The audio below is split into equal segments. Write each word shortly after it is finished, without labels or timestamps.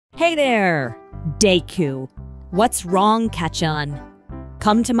Hey there, Deku. What's wrong, Kachan?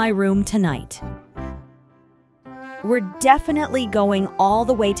 Come to my room tonight. We're definitely going all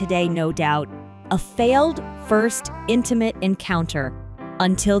the way today, no doubt. A failed first intimate encounter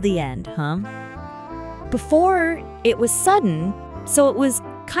until the end, huh? Before, it was sudden, so it was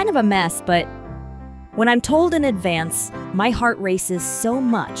kind of a mess, but when I'm told in advance, my heart races so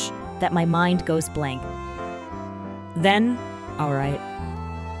much that my mind goes blank. Then, all right.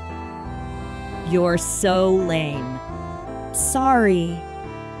 You're so lame. Sorry.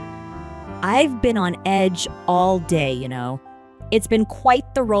 I've been on edge all day, you know. It's been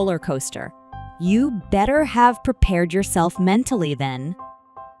quite the roller coaster. You better have prepared yourself mentally then.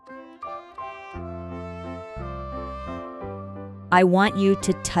 I want you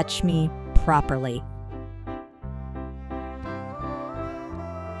to touch me properly.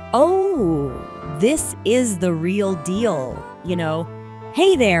 Oh, this is the real deal, you know.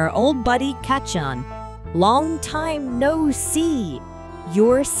 Hey there, old buddy Kachan. Long time no see.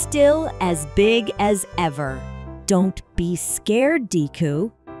 You're still as big as ever. Don't be scared,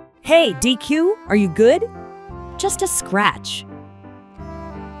 Deku. Hey, Deku, are you good? Just a scratch.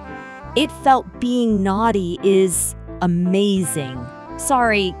 It felt being naughty is amazing.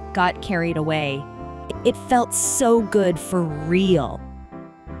 Sorry, got carried away. It felt so good for real.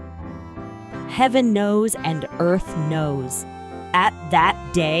 Heaven knows and earth knows. At that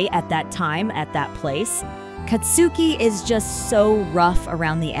day, at that time, at that place, Katsuki is just so rough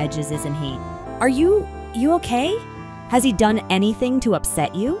around the edges, isn't he? Are you okay? Has he done anything to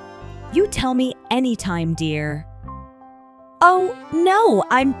upset you? You tell me anytime, dear. Oh, no,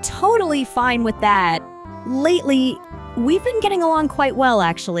 I'm totally fine with that. Lately, we've been getting along quite well,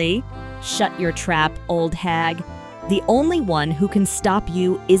 actually. Shut your trap, old hag. The only one who can stop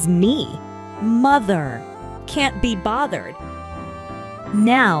you is me. Mother. Can't be bothered.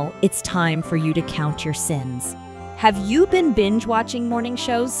 Now it's time for you to count your sins. Have you been binge-watching morning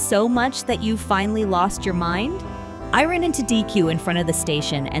shows so much that you finally lost your mind? I ran into Deku in front of the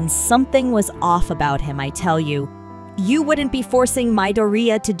station and something was off about him, I tell you. You wouldn't be forcing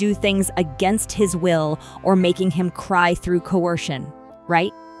Midoriya to do things against his will or making him cry through coercion,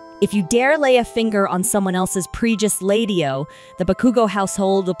 right? If you dare lay a finger on someone else's previous ladio, the Bakugo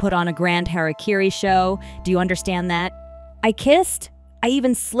household will put on a grand harakiri show. Do you understand that? I kissed. I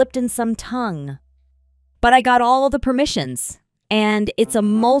even slipped in some tongue. But I got all of the permissions, and it's a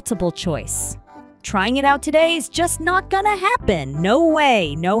multiple choice. Trying it out today is just not gonna happen. No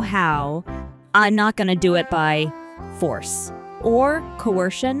way, no how. I'm not gonna do it by force or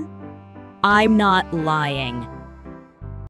coercion. I'm not lying.